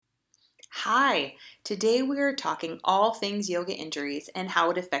Hi, today we are talking all things yoga injuries and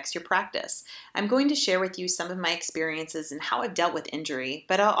how it affects your practice. I'm going to share with you some of my experiences and how I've dealt with injury,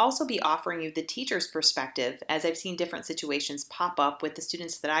 but I'll also be offering you the teacher's perspective as I've seen different situations pop up with the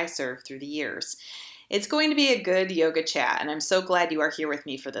students that I serve through the years. It's going to be a good yoga chat, and I'm so glad you are here with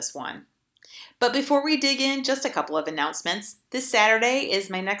me for this one. But before we dig in, just a couple of announcements. This Saturday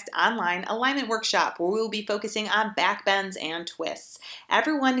is my next online alignment workshop where we will be focusing on back bends and twists.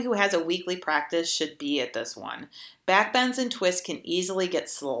 Everyone who has a weekly practice should be at this one. Back bends and twists can easily get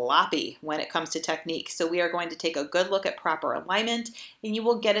sloppy when it comes to technique, so we are going to take a good look at proper alignment, and you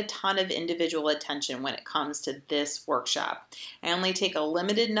will get a ton of individual attention when it comes to this workshop. I only take a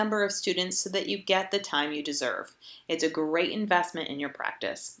limited number of students so that you get the time you deserve. It's a great investment in your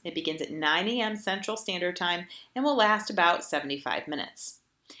practice. It begins at 9 a.m. Central Standard Time and will last about 75 minutes.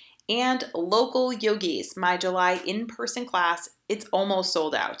 And Local Yogis, my July in-person class, it's almost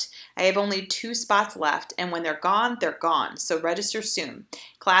sold out. I have only 2 spots left, and when they're gone, so register soon.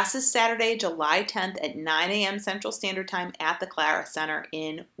 Class is Saturday, July 10th at 9 a.m. Central Standard Time at the Clara Center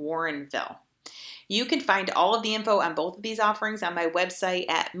in Warrenville. You can find all of the info on both of these offerings on my website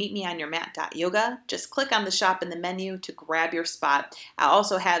at meetmeonyourmat.yoga. Just click on the shop in the menu to grab your spot. I'll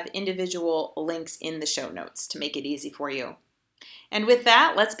also have individual links in the show notes to make it easy for you. And with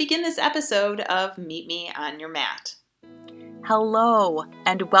that, let's begin this episode of Meet Me on Your Mat. Hello,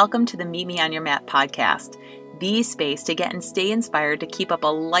 and welcome to the Meet Me on Your Mat podcast, the space to get and stay inspired to keep up a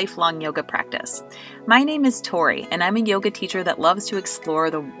lifelong yoga practice. My name is Tori, and I'm a yoga teacher that loves to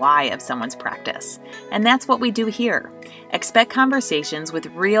explore the why of someone's practice. And that's what we do here. Expect conversations with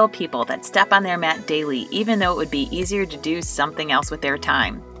real people that step on their mat daily, even though it would be easier to do something else with their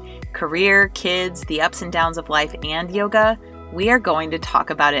time. Career, kids, the ups and downs of life, and yoga, we are going to talk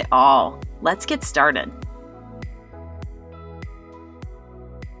about it all. Let's get started.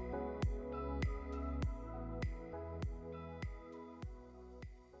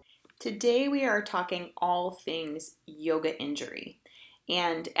 Today we are talking all things yoga injury.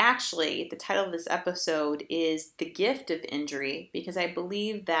 And actually, the title of this episode is The Gift of Injury, because I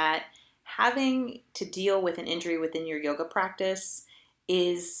believe that having to deal with an injury within your yoga practice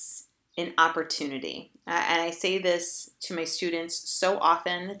is an opportunity. And I say this to my students so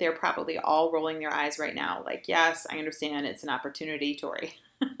often, they're probably all rolling their eyes right now, like, yes, I understand it's an opportunity, Tori.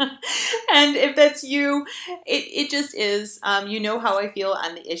 And if that's you, it just is. You know how I feel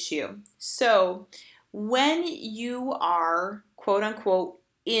on the issue. So when you are, quote unquote,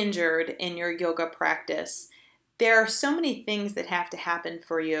 injured in your yoga practice, there are so many things that have to happen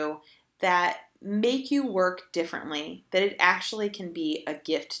for you that make you work differently, that it actually can be a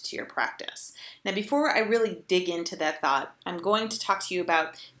gift to your practice. Now, before I really dig into that thought, I'm going to talk to you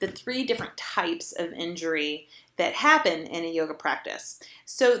about the 3 different types of injury that happen in a yoga practice.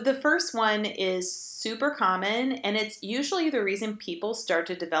 So the first one is super common, and it's usually the reason people start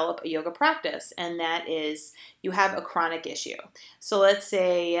to develop a yoga practice, and that is you have a chronic issue. So let's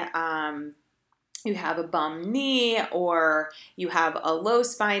say you have a bum knee, or you have a low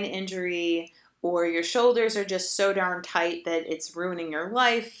spine injury, or your shoulders are just so darn tight that it's ruining your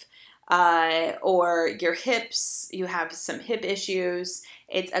life, or your hips, you have some hip issues.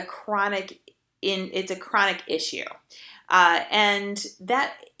 It's a chronic issue. And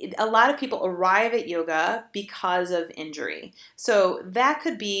that a lot of people arrive at yoga because of injury. So that's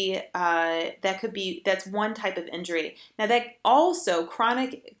one type of injury. Now that also a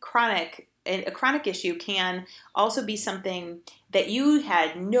chronic issue can also be something that you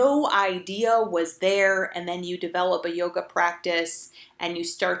had no idea was there, and then you develop a yoga practice and you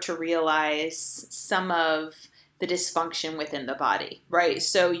start to realize some of the dysfunction within the body, right?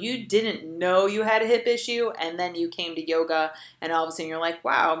 So you didn't know you had a hip issue, and then you came to yoga, and all of a sudden you're like,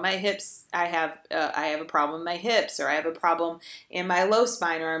 wow, my hips, I have a problem in my hips, or I have a problem in my low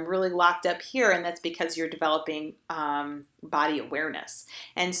spine, or I'm really locked up here, and that's because you're developing body awareness.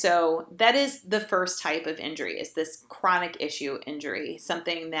 And so that is the first type of injury, is this chronic issue injury,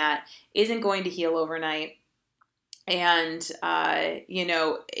 something that isn't going to heal overnight, and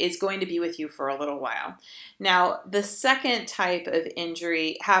is going to be with you for a little while. Now, the second type of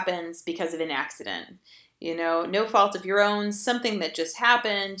injury happens because of an accident. No fault of your own, something that just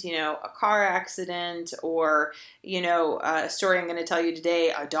happened, a car accident, or, a story I'm going to tell you today,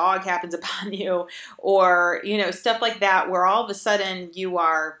 a dog happens upon you, or, stuff like that, where all of a sudden you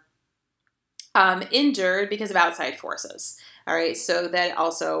are injured because of outside forces. All right, so that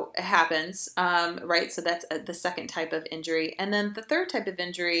also happens, right? So that's the second type of injury. And then the third type of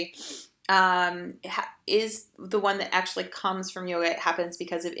injury is the one that actually comes from yoga. It happens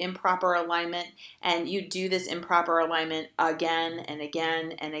because of improper alignment, and you do this improper alignment again and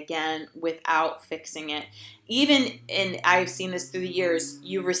again and again without fixing it. Even, and I've seen this through the years,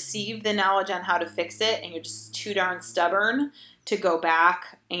 you receive the knowledge on how to fix it, and you're just too darn stubborn to go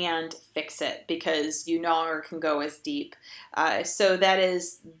back and fix it because you no longer can go as deep. So that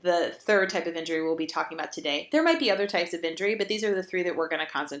is the third type of injury we'll be talking about today. There might be other types of injury, but these are the three that we're going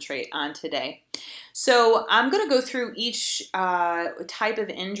to concentrate on today. So I'm going to go through each type of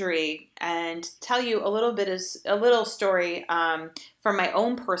injury and tell you a little story from my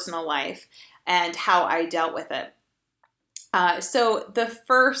own personal life and how I dealt with it. So the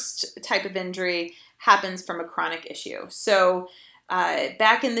first type of injury happens from a chronic issue. So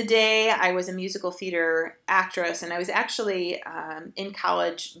back in the day, I was a musical theater actress, and I was actually in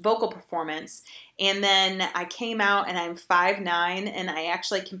college vocal performance. And then I came out, and I'm 5'9", and I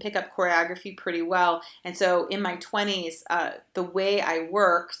actually can pick up choreography pretty well. And so in my 20s, the way I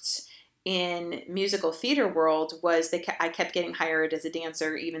worked in musical theater world was I kept getting hired as a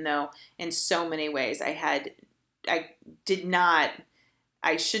dancer, even though in so many ways I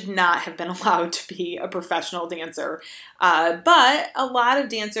should not have been allowed to be a professional dancer. But a lot of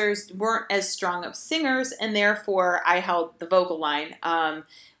dancers weren't as strong of singers, and therefore I held the vocal line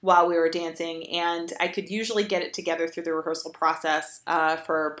while we were dancing, and I could usually get it together through the rehearsal process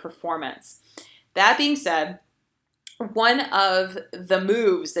for performance. That being said, one of the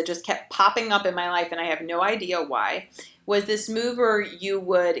moves that just kept popping up in my life, and I have no idea why, was this move where you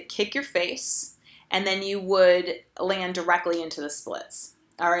would kick your face and then you would land directly into the splits.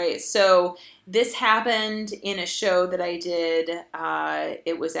 All right, so this happened in a show that I did.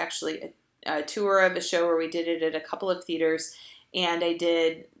 It was actually a tour of a show where we did it at a couple of theaters, and I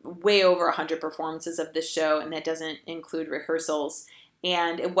did way over 100 performances of this show, and that doesn't include rehearsals.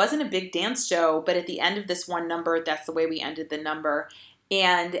 And it wasn't a big dance show, but at the end of this one number, that's the way we ended the number.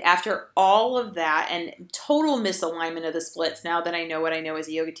 And after all of that and total misalignment of the splits, now that I know what I know as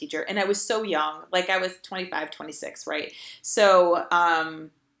a yoga teacher, and I was so young, like I was 25, 26, right? So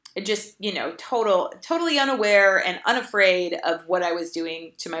just, totally unaware and unafraid of what I was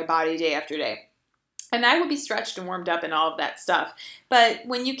doing to my body day after day. And I would be stretched and warmed up and all of that stuff. But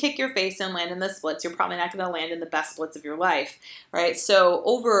when you kick your face and land in the splits, you're probably not going to land in the best splits of your life, right? So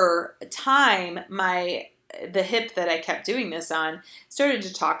over time, the hip that I kept doing this on started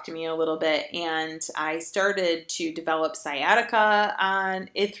to talk to me a little bit, and I started to develop sciatica on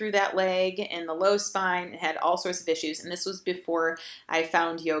it through that leg and the low spine, and had all sorts of issues. And this was before I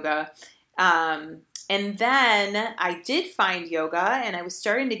found yoga. And then I did find yoga, and I was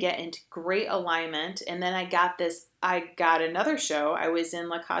starting to get into great alignment. And then I got another show. I was in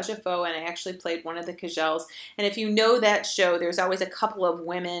La Cage aux Folles, and I actually played one of the Cagelles. And if you know that show, there's always a couple of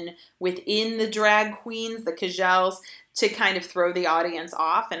women within the drag queens, the Cagelles, to kind of throw the audience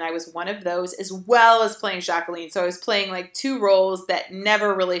off. And I was one of those, as well as playing Jacqueline. So I was playing like two roles that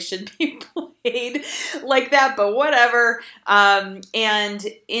never really should be played like that, but whatever. And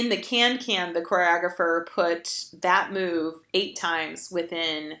in the Can, the choreographer put that move 8 times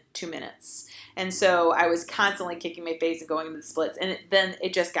within 2 minutes. And so I was constantly kicking my face and going into the splits. And then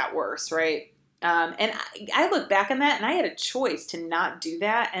it just got worse, right? And I look back on that, and I had a choice to not do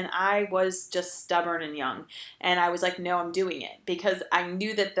that, and I was just stubborn and young, and I was like, no, I'm doing it, because I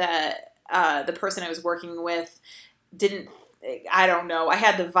knew that the person I was working with didn't, I don't know, I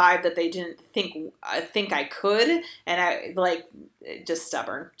had the vibe that they didn't think I could, and I just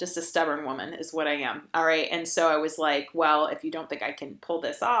a stubborn woman is what I am. All right, and so I was like, well, if you don't think I can pull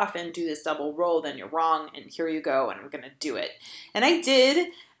this off and do this double roll, then you're wrong, and here you go, and I'm gonna do it, and I did.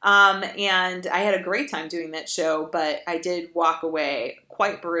 And I had a great time doing that show, but I did walk away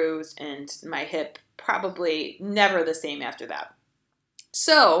quite bruised, and my hip probably never the same after that.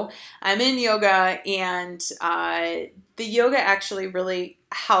 So I'm in yoga, and the yoga actually really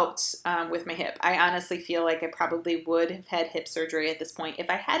helped with my hip. I honestly feel like I probably would have had hip surgery at this point if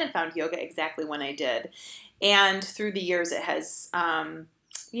I hadn't found yoga exactly when I did. And through the years, it has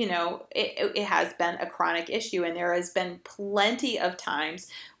it has been a chronic issue, and there has been plenty of times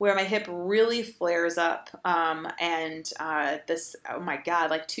where my hip really flares up. This, oh my God,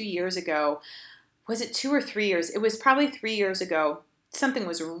 like 2 years ago, was it 2 or 3 years? It was probably 3 years ago. Something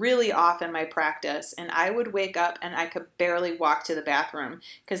was really off in my practice, and I would wake up and I could barely walk to the bathroom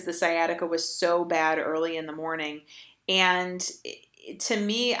because the sciatica was so bad early in the morning. And to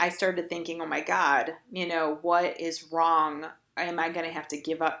me, I started thinking, oh my God, what is wrong? am I going to have to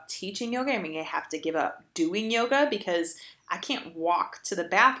give up teaching yoga? Am I going to have to give up doing yoga because I can't walk to the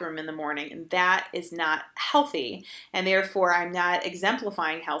bathroom in the morning, and that is not healthy. And therefore, I'm not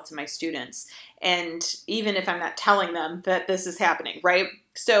exemplifying health to my students. And even if I'm not telling them that this is happening, right?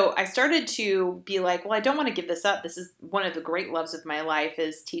 So I started to be like, well, I don't want to give this up. This is one of the great loves of my life,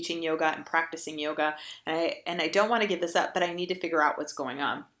 is teaching yoga and practicing yoga. And I don't want to give this up, but I need to figure out what's going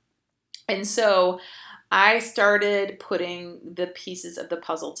on. And so I started putting the pieces of the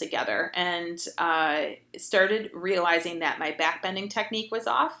puzzle together, and started realizing that my backbending technique was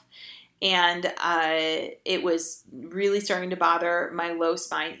off, and it was really starting to bother my low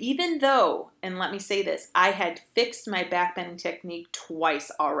spine, even though, and let me say this, I had fixed my backbending technique twice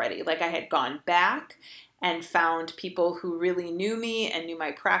already. Like, I had gone back and found people who really knew me and knew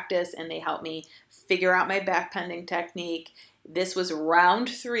my practice, and they helped me figure out my backbending technique. This was round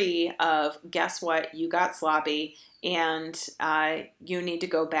 3 of, guess what, you got sloppy, and you need to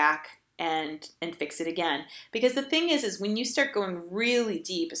go back and fix it again. Because the thing is when you start going really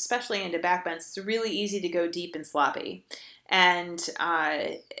deep, especially into backbends, it's really easy to go deep and sloppy. And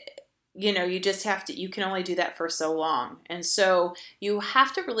you just have to, you can only do that for so long. And so you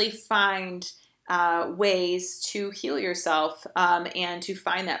have to really find ways to heal yourself, and to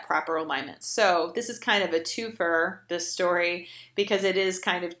find that proper alignment. So this is kind of a twofer, this story, because it is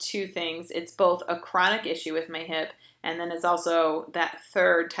kind of two things. It's both a chronic issue with my hip, and then it's also that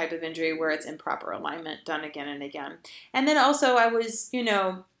third type of injury where it's improper alignment done again and again. And then also I was doing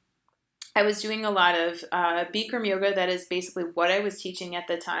a lot of Bikram yoga. That is basically what I was teaching at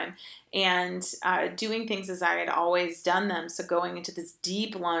the time, and doing things as I had always done them. So going into this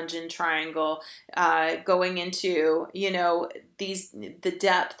deep lunge and triangle, going into, the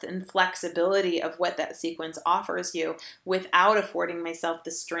depth and flexibility of what that sequence offers you, without affording myself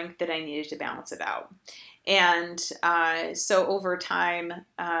the strength that I needed to balance it out. And so over time,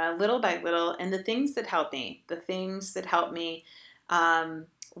 little by little, and the things that helped me,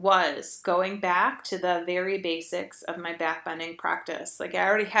 was going back to the very basics of my backbending practice. Like, I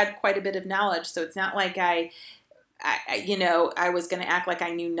already had quite a bit of knowledge, so it's not like I was going to act like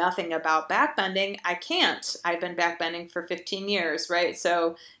I knew nothing about backbending. I can't. I've been backbending for 15 years, right?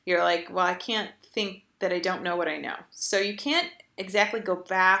 So you're like, well, I can't think that I don't know what I know. So you can't exactly go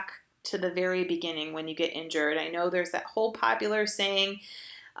back to the very beginning when you get injured. I know there's that whole popular saying,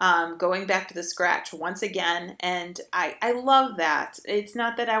 going back to the scratch once again. And I love that. It's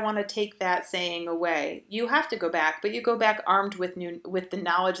not that I want to take that saying away. You have to go back, but you go back armed with the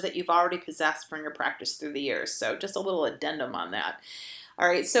knowledge that you've already possessed from your practice through the years. So just a little addendum on that. All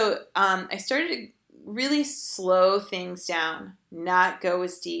right. So I started to really slow things down, not go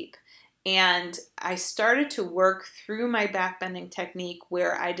as deep. And I started to work through my backbending technique,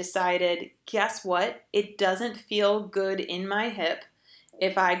 where I decided, guess what? It doesn't feel good in my hip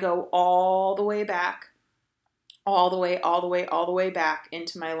if I go all the way back, all the way back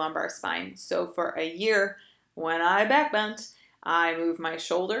into my lumbar spine. So for a year, when I backbent, I moved my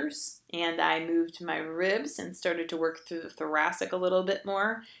shoulders and I moved my ribs and started to work through the thoracic a little bit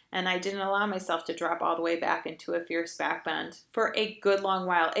more. And I didn't allow myself to drop all the way back into a fierce backbend for a good long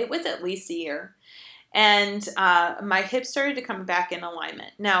while. It was at least a year. And my hips started to come back in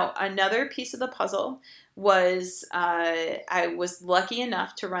alignment. Now, another piece of the puzzle was I was lucky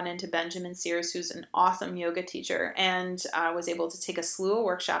enough to run into Benjamin Sears, who's an awesome yoga teacher, and I was able to take a slew of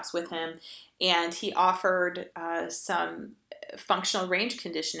workshops with him. And he offered some functional range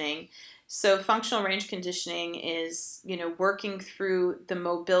conditioning. So functional range conditioning is, working through the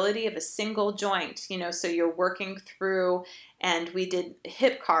mobility of a single joint, so you're working through, and we did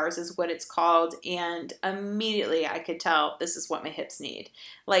hip CARs is what it's called. And immediately I could tell this is what my hips need.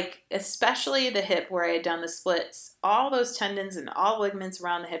 Like, especially the hip where I had done the splits, all those tendons and all ligaments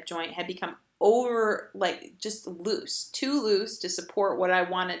around the hip joint had become just loose, too loose to support what I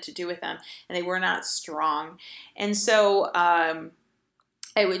wanted to do with them. And they were not strong. And so,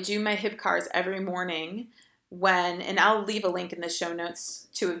 I would do my hip CARs every morning and I'll leave a link in the show notes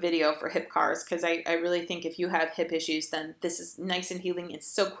to a video for hip CARs, because I really think if you have hip issues, then this is nice and healing. It's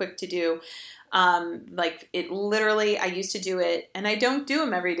so quick to do. It literally, I used to do it, and I don't do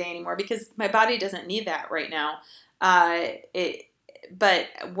them every day anymore because my body doesn't need that right now. But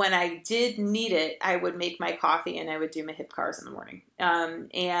when I did need it, I would make my coffee and I would do my hip CARs in the morning.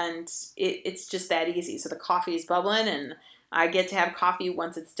 And it's just that easy. So the coffee is bubbling and I get to have coffee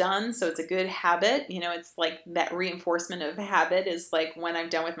once it's done. So it's a good habit. It's like that reinforcement of habit is like when I'm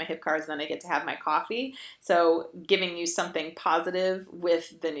done with my hip CARs, then I get to have my coffee. So giving you something positive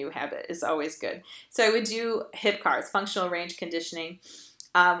with the new habit is always good. So I would do hip CARs, functional range conditioning.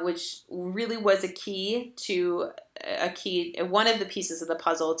 which really was one of the pieces of the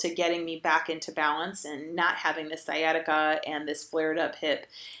puzzle to getting me back into balance and not having this sciatica and this flared up hip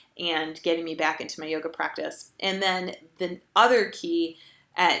and getting me back into my yoga practice. And then the other key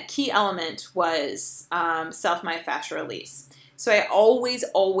element was self-myofascial release. So I always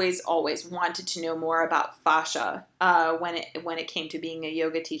wanted to know more about fascia when it came to being a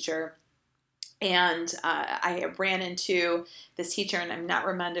yoga teacher. And I ran into this teacher, and I'm not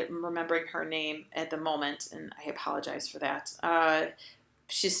remembering her name at the moment, and I apologize for that.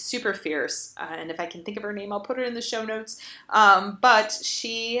 She's super fierce, and if I can think of her name, I'll put it in the show notes. But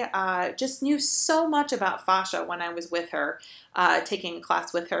she just knew so much about fascia when I was with her, taking a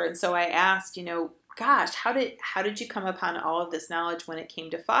class with her. And so I asked, gosh, how did you come upon all of this knowledge when it came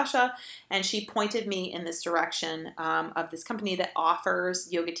to fascia? And she pointed me in this direction of this company that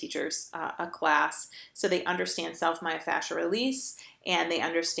offers yoga teachers a class so they understand self-myofascial release and they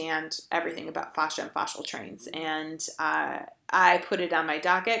understand everything about fascia and fascial trains. And I put it on my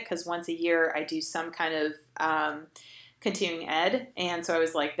docket because once a year I do some kind of continuing ed. And so I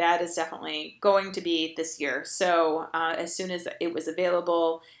was like, that is definitely going to be this year. So as soon as it was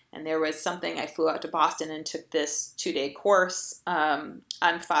available and there was something, I flew out to Boston and took this 2-day course on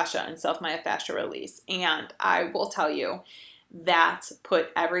fascia and self-myofascial release. And I will tell you, that put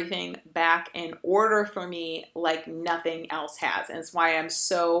everything back in order for me like nothing else has. And it's why I'm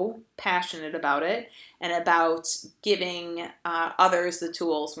so passionate about it and about giving others the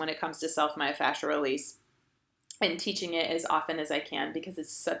tools when it comes to self-myofascial release and teaching it as often as I can because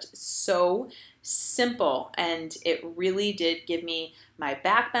it's so simple, and it really did give me my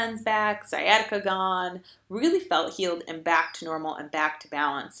back bends back, sciatica gone, really felt healed and back to normal and back to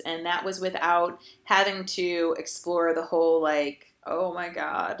balance. And that was without having to explore the whole like, oh my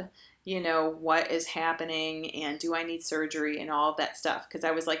God, what is happening and do I need surgery and all of that stuff. Because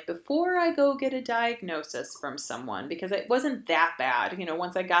I was like, before I go get a diagnosis from someone, because it wasn't that bad.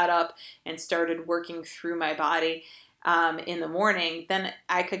 Once I got up and started working through my body in the morning, then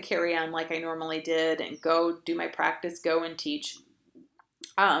I could carry on like I normally did and go do my practice, go and teach.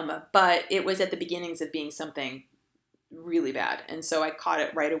 But it was at the beginnings of being something really bad. And so I caught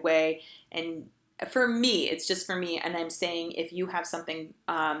it right away. And for me, it's just for me. And I'm saying if you have something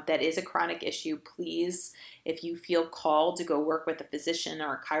that is a chronic issue, please, if you feel called to go work with a physician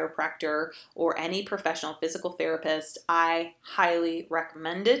or a chiropractor or any professional physical therapist, I highly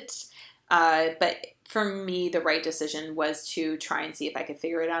recommend it. But for me, the right decision was to try and see if I could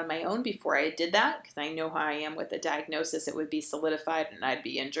figure it out on my own before I did that, because I know how I am with a diagnosis. It would be solidified and I'd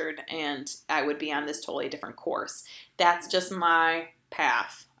be injured and I would be on this totally different course. That's just my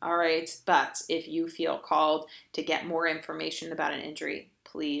path. All right. But if you feel called to get more information about an injury,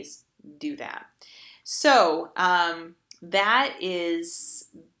 please do that. So that is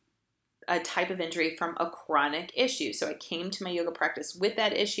a type of injury from a chronic issue. So I came to my yoga practice with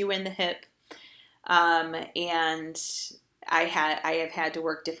that issue in the hip, and I have had to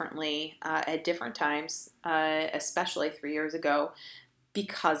work differently at different times, especially 3 years ago,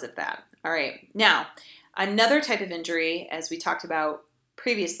 because of that. All right. Now, another type of injury, as we talked about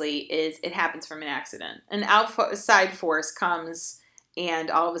previously, is it happens from an accident. An outside force comes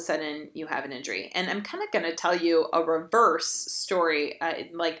and all of a sudden you have an injury. And I'm kind of going to tell you a reverse story.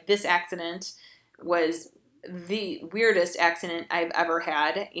 Like this accident was the weirdest accident I've ever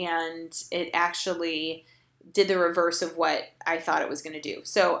had, and it actually did the reverse of what I thought it was going to do.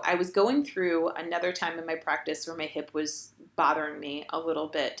 So I was going through another time in my practice where my hip was bothering me a little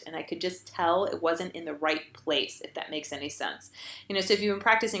bit, and I could just tell it wasn't in the right place, if that makes any sense. So if you've been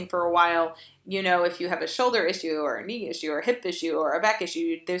practicing for a while, if you have a shoulder issue or a knee issue or a hip issue or a back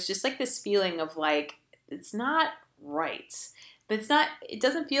issue, there's just like this feeling of like, it's not right. But it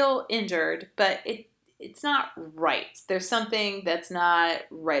doesn't feel injured, but it's not right. There's something that's not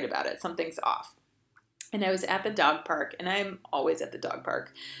right about it. Something's off. And I was at the dog park, and I'm always at the dog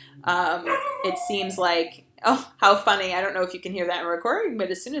park. It seems like, oh, how funny. I don't know if you can hear that in recording, but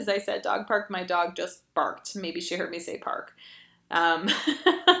as soon as I said dog park, my dog just barked. Maybe she heard me say park.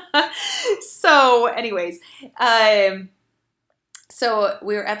 So anyways, so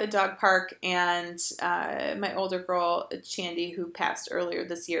we were at the dog park, and my older girl, Chandy, who passed earlier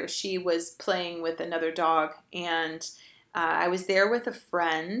this year, she was playing with another dog, and I was there with a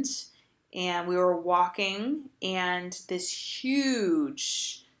friend, and we were walking, and this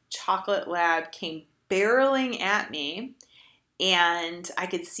huge chocolate lab came barreling at me, and I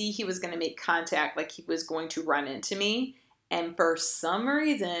could see he was going to make contact, like he was going to run into me. And for some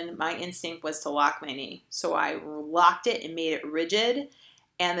reason, my instinct was to lock my knee. So I locked it and made it rigid,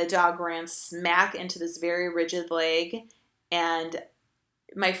 and the dog ran smack into this very rigid leg, and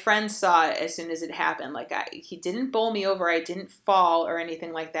my friend saw it as soon as it happened. Like he didn't bowl me over. I didn't fall or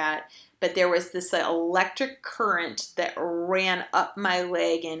anything like that. But there was this electric current that ran up my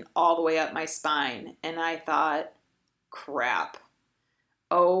leg and all the way up my spine. And I thought, crap.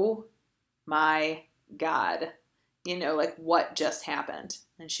 Oh my God. Like what just happened?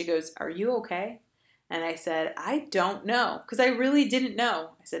 And she goes, are you okay? And I said, I don't know. Because I really didn't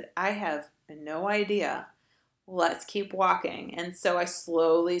know. I said, I have no idea. Let's keep walking. And so I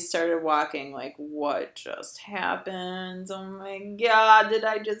slowly started walking, like, what just happened? Oh my God, did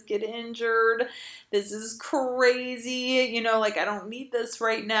I just get injured? This is crazy. Like, I don't need this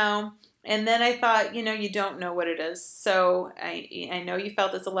right now. And then I thought, you don't know what it is. So I know you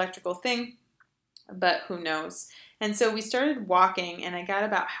felt this electrical thing, but who knows? And so we started walking, and I got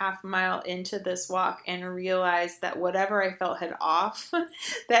about half a mile into this walk and realized that whatever I felt had off,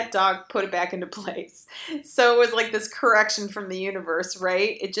 that dog put it back into place. So it was like this correction from the universe,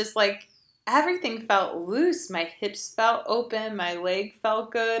 right? It just like everything felt loose. My hips felt open, my leg felt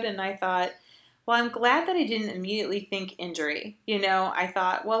good, and I thought, well, I'm glad that I didn't immediately think injury. I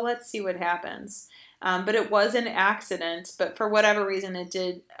thought, well, let's see what happens. But it was an accident, but for whatever reason, it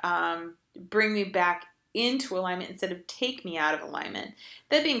did bring me back into alignment instead of take me out of alignment.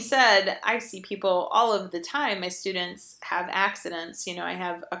 That being said, I see people all of the time. My students have accidents. I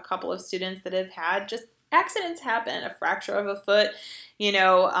have a couple of students that have had just accidents happen, a fracture of a foot.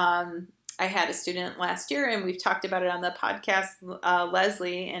 I had a student last year, and we've talked about it on the podcast.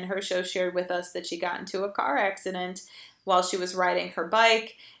 Leslie in her show shared with us that she got into a car accident while she was riding her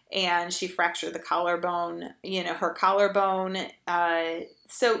bike, and she fractured the collarbone, her collarbone.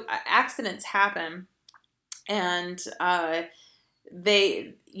 So accidents happen, and my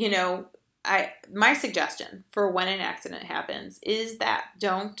suggestion for when an accident happens is that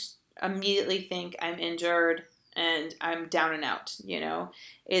don't immediately think I'm injured and I'm down and out,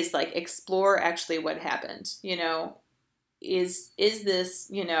 is like explore actually what happened, is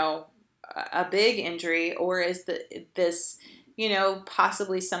this, a big injury, or is this,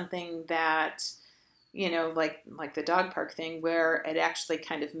 possibly something that, like the dog park thing where it actually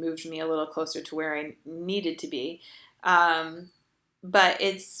kind of moved me a little closer to where I needed to be. But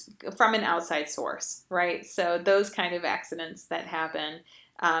it's from an outside source, right? So those kind of accidents that happen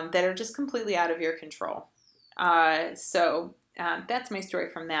that are just completely out of your control. So that's my story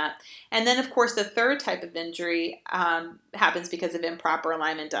from that. And then, of course, the third type of injury happens because of improper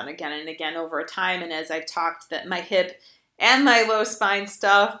alignment done again and again over time. And as I've talked, that my hip and my low spine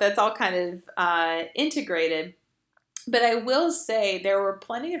stuff, that's all kind of integrated. But I will say there were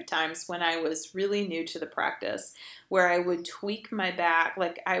plenty of times when I was really new to the practice where I would tweak my back.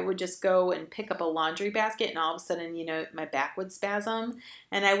 Like I would just go and pick up a laundry basket and all of a sudden, my back would spasm.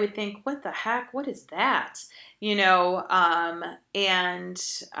 And I would think, what the heck? What is that? I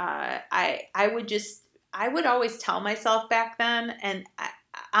would always tell myself back then, and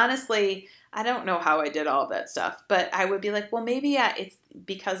honestly, I don't know how I did all of that stuff, but I would be like, well, maybe it's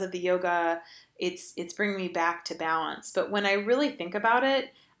because of the yoga. It's bringing me back to balance. But when I really think about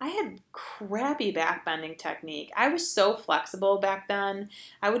it, I had crappy back bending technique. I was so flexible back then.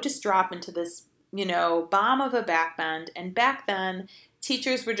 I would just drop into this, bomb of a back bend. And back then,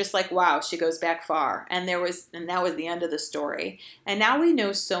 teachers were just like, wow, she goes back far. And that was the end of the story. And now we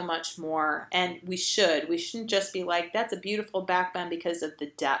know so much more, and we shouldn't just be like, that's a beautiful back bend because of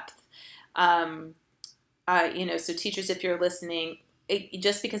the depth. So teachers, if you're listening,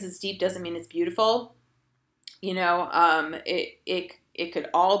 just because it's deep doesn't mean it's beautiful. It could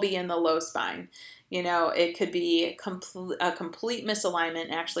all be in the low spine. It could be a complete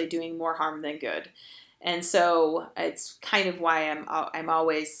misalignment, actually doing more harm than good. And so it's kind of why I'm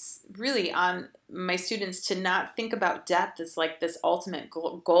always really on my students to not think about depth as like this ultimate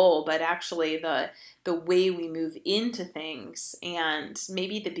goal, but actually the way we move into things, and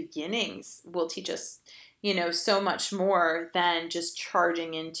maybe the beginnings will teach us, so much more than just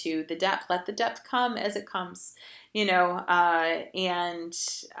charging into the depth. Let the depth come as it comes, yeah,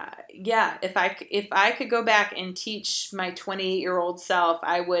 if I could go back and teach my 28-year-old self,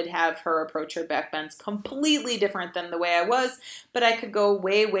 I would have her approach her back bends completely different than the way I was, but I could go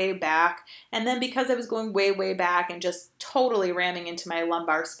way, way back. And then because I was going way, way back and just totally ramming into my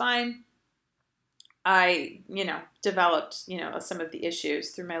lumbar spine, I, developed, some of the issues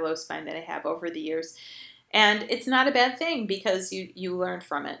through my low spine that I have over the years. And it's not a bad thing because you learn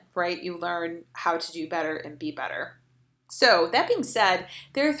from it, right? You learn how to do better and be better. So that being said,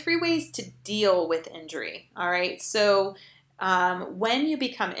 there are 3 ways to deal with injury, all right? So When you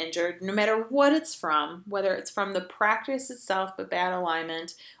become injured, no matter what it's from, whether it's from the practice itself, but bad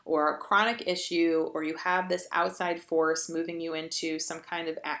alignment, or a chronic issue, or you have this outside force moving you into some kind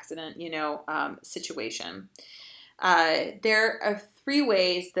of accident, situation, there are three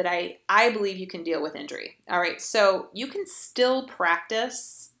ways that I believe you can deal with injury. All right, so you can still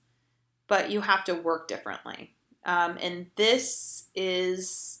practice, but you have to work differently. And this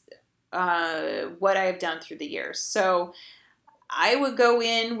is what I've done through the years. So I would go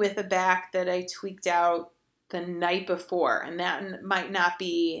in with a back that I tweaked out the night before, and that might not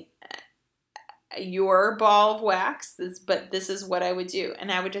be your ball of wax, but this is what I would do.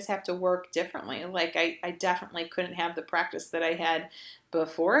 And I would just have to work differently. Like I definitely couldn't have the practice that I had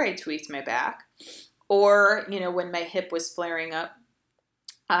before I tweaked my back. Or, when my hip was flaring up,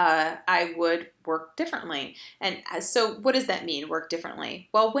 I would work differently. And so what does that mean, work differently?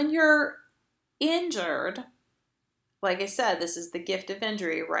 Well, when you're injured, like I said, this is the gift of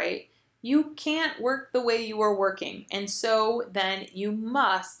injury, right? You can't work the way you were working. And so then you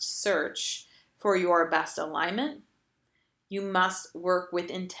must search for your best alignment. You must work with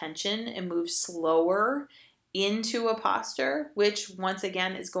intention and move slower into a posture, which once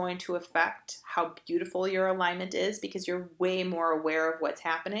again is going to affect how beautiful your alignment is because you're way more aware of what's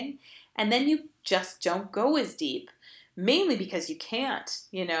happening. And then you just don't go as deep, mainly because you can't,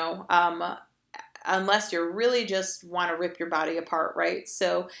 unless you really just want to rip your body apart, right?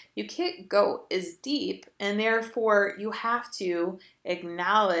 So you can't go as deep, and therefore you have to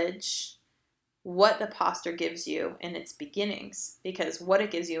acknowledge what the posture gives you in its beginnings, because what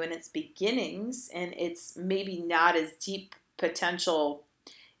it gives you in its beginnings and it's maybe not as deep potential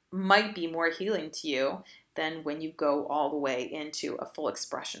might be more healing to you than when you go all the way into a full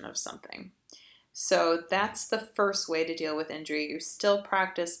expression of something. So that's the first way to deal with injury. You still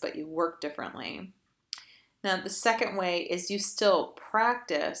practice, but you work differently. Now, the second way is you still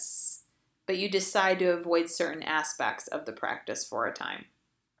practice, but you decide to avoid certain aspects of the practice for a time.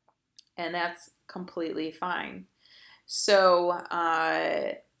 And that's completely fine. So,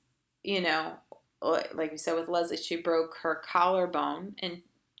 like we said with Leslie, she broke her collarbone and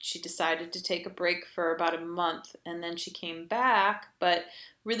she decided to take a break for about a month, and then she came back, but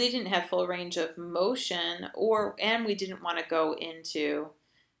really didn't have full range of motion, and we didn't want to go into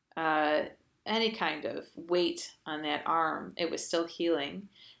any kind of weight on that arm. It was still healing.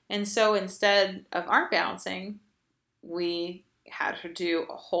 And so instead of arm balancing, we had her do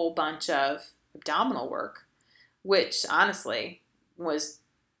a whole bunch of abdominal work, which honestly was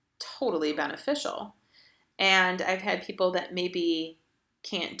totally beneficial. And I've had people that maybe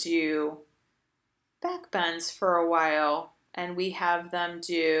can't do back bends for a while, and we have them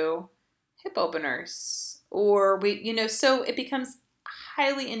do hip openers, or so it becomes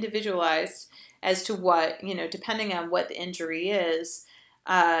highly individualized as to what, depending on what the injury is.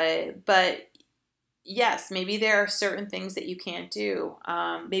 But yes, maybe there are certain things that you can't do.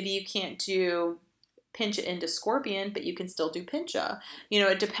 Maybe you can't do pincha into scorpion, but you can still do pincha.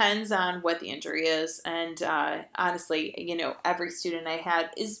 It depends on what the injury is. And honestly, every student I had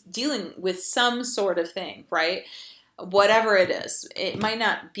is dealing with some sort of thing, right? Whatever it is. It might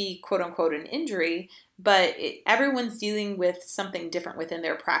not be quote unquote an injury, but everyone's dealing with something different within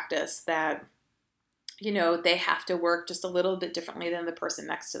their practice that they have to work just a little bit differently than the person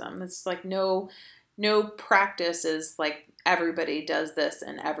next to them. It's like no practice is like everybody does this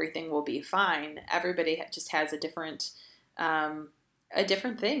and everything will be fine. Everybody just has a different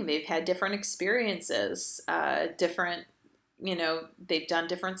thing. They've had different experiences, different. They've done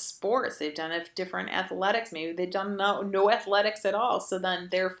different sports. They've done different athletics. Maybe they've done no athletics at all. So then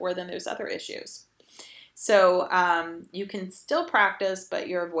there's other issues. So you can still practice, but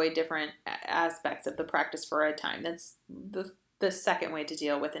you avoid different aspects of the practice for a time. That's the second way to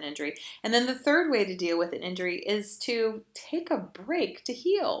deal with an injury. And then the third way to deal with an injury is to take a break to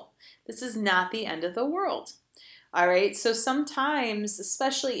heal. This is not the end of the world. All right. So sometimes,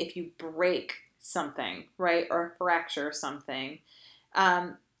 especially if you break something, right, or fracture something,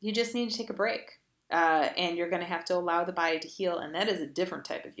 you just need to take a break. And you're going to have to allow the body to heal. And that is a different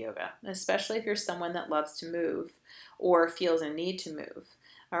type of yoga, especially if you're someone that loves to move or feels a need to move.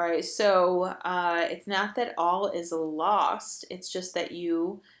 All right, so it's not that all is lost. It's just that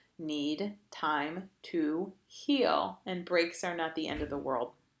you need time to heal, and breaks are not the end of the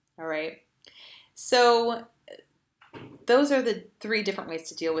world. All right, so those are the three different ways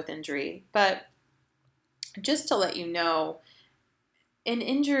to deal with injury. But just to let you know, an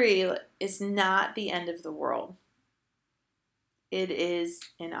injury is not the end of the world. It is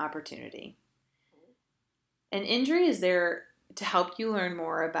an opportunity. An injury is there to help you learn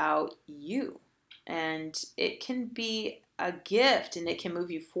more about you. And it can be a gift, and it can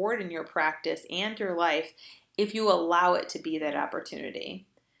move you forward in your practice and your life if you allow it to be that opportunity.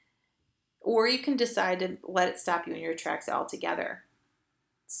 Or you can decide to let it stop you in your tracks altogether.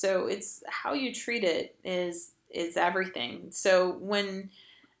 So it's how you treat it is everything. So when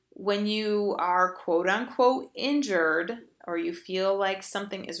you are quote unquote injured, or you feel like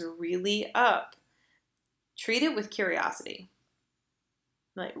something is really up, treat it with curiosity.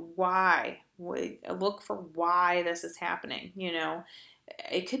 Like, why? Look for why this is happening.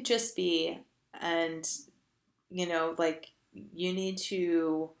 It could just be, and like, you need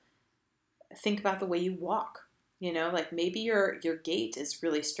to think about the way you walk. Like, maybe your gait is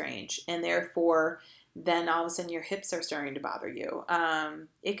really strange, and therefore then all of a sudden your hips are starting to bother you.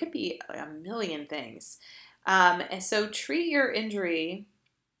 It could be a million things. And so treat your injury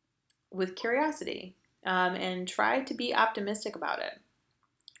with curiosity, and try to be optimistic about it,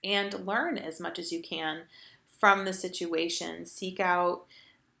 and learn as much as you can from the situation. Seek out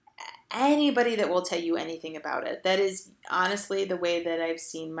anybody that will tell you anything about it. That is honestly the way that I've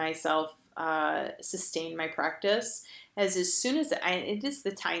seen myself sustain my practice. As soon as it is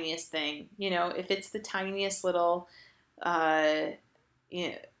the tiniest thing, if it's the tiniest little uh, you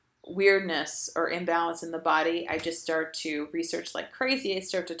know, weirdness or imbalance in the body, I just start to research like crazy. I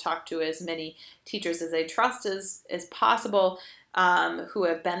start to talk to as many teachers as I trust as possible, who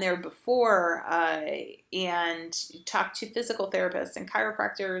have been there before, and talk to physical therapists and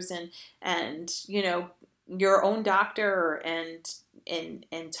chiropractors, and your own doctor, and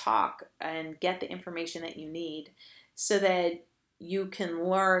talk and get the information that you need, so that you can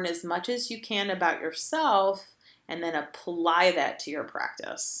learn as much as you can about yourself and then apply that to your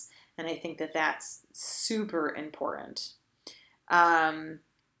practice. And I think that that's super important. And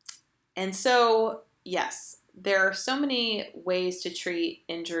so, yes, there are so many ways to treat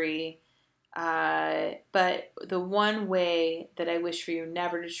injury, but the one way that I wish for you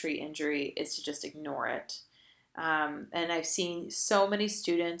never to treat injury is to just ignore it. And I've seen so many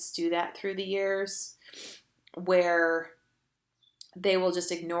students do that through the years, where they will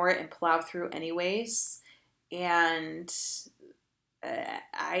just ignore it and plow through anyways. And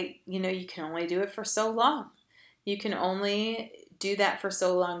you can only do it for so long. You can only do that for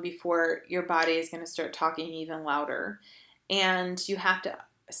so long before your body is going to start talking even louder. And you have to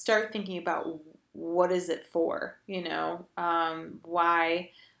start thinking about, what is it for? Why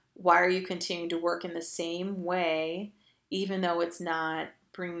are you continuing to work in the same way, even though it's not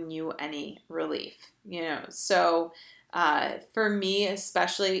bringing you any relief? So for me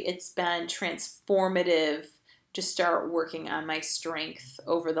especially, it's been transformative to start working on my strength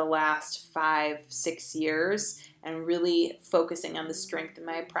over the last 5-6 years, and really focusing on the strength in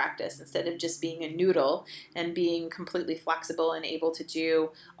my practice instead of just being a noodle, and being completely flexible and able to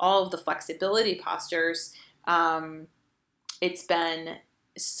do all of the flexibility postures. It's been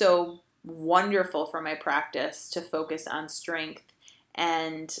so wonderful for my practice to focus on strength,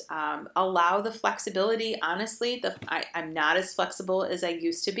 and allow the flexibility. Honestly, I'm not as flexible as I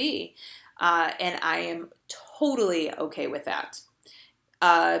used to be. And I am totally okay with that,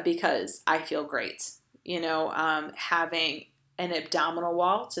 because I feel great. Having an abdominal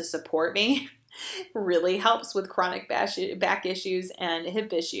wall to support me really helps with chronic back issues and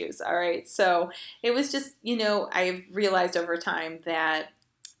hip issues. All right. So it was just, I've realized over time that,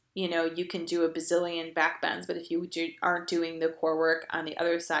 you can do a bazillion back bends, but if you aren't doing the core work on the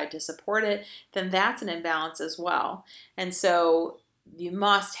other side to support it, then that's an imbalance as well. And so you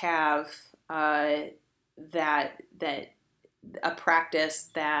must have that a practice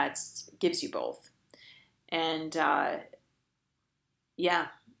that gives you both. And yeah,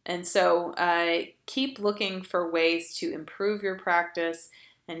 and so keep looking for ways to improve your practice,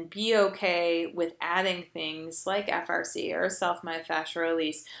 and be okay with adding things like FRC or self-myofascial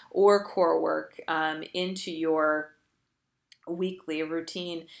release or core work into your weekly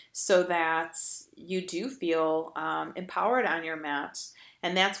routine, so that you do feel empowered on your mat.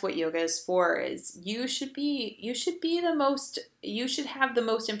 And that's what yoga is for. Is you should have the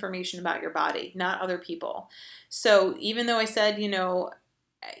most information about your body, not other people. So even though I said,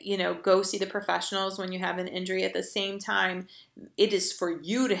 go see the professionals when you have an injury, at the same time, it is for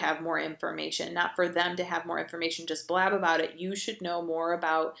you to have more information, not for them to have more information. Just blab about it. You should know more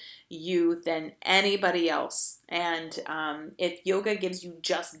about you than anybody else. And if yoga gives you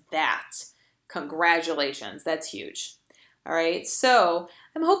just that, congratulations. That's huge. All right. So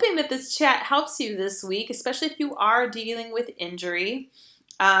I'm hoping that this chat helps you this week, especially if you are dealing with injury.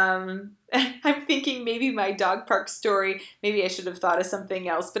 I'm thinking maybe my dog park story, maybe I should have thought of something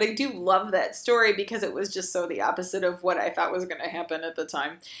else, but I do love that story because it was just so the opposite of what I thought was going to happen at the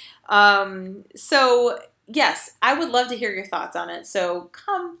time. So yes, I would love to hear your thoughts on it. So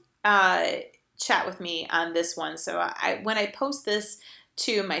come chat with me on this one. So when I post this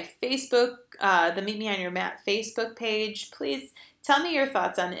to my Facebook, the Meet Me on Your Mat Facebook page, please tell me your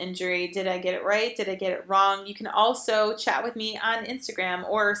thoughts on injury. Did I get it right? Did I get it wrong? You can also chat with me on Instagram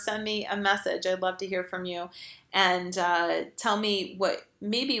or send me a message. I'd love to hear from you. And tell me what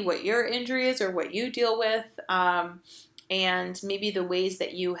your injury is or what you deal with. And maybe the ways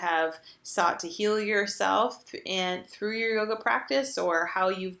that you have sought to heal yourself and through your yoga practice, or how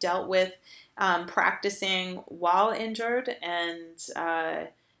you've dealt with practicing while injured, and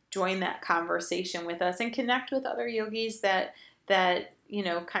join that conversation with us and connect with other yogis that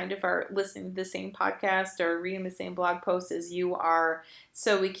kind of are listening to the same podcast or reading the same blog post as you are,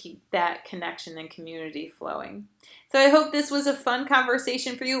 so we keep that connection and community flowing. So I hope this was a fun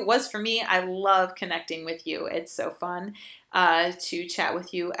conversation for you. It was for me. I love connecting with you. It's so fun to chat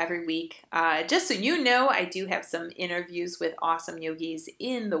with you every week. Just so you know, I do have some interviews with awesome yogis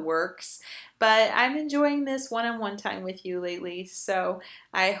in the works, but I'm enjoying this one-on-one time with you lately. So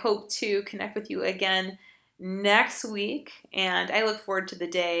I hope to connect with you again next week, and I look forward to the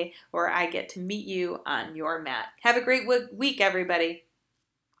day where I get to meet you on your mat. Have a great week, everybody.